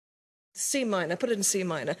C minor, put it in C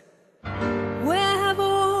minor. Where have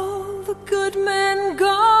all the good men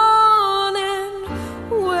gone, and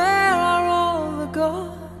where are all the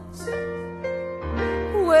gods?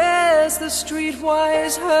 Where's the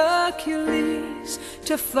streetwise Hercules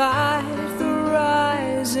to fight the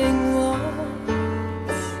rising odds?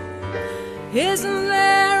 Isn't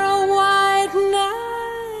there a white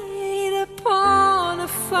knight upon a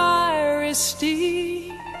fiery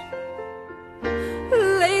steed?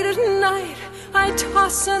 Late at night I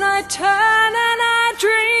toss and I turn and I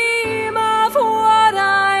dream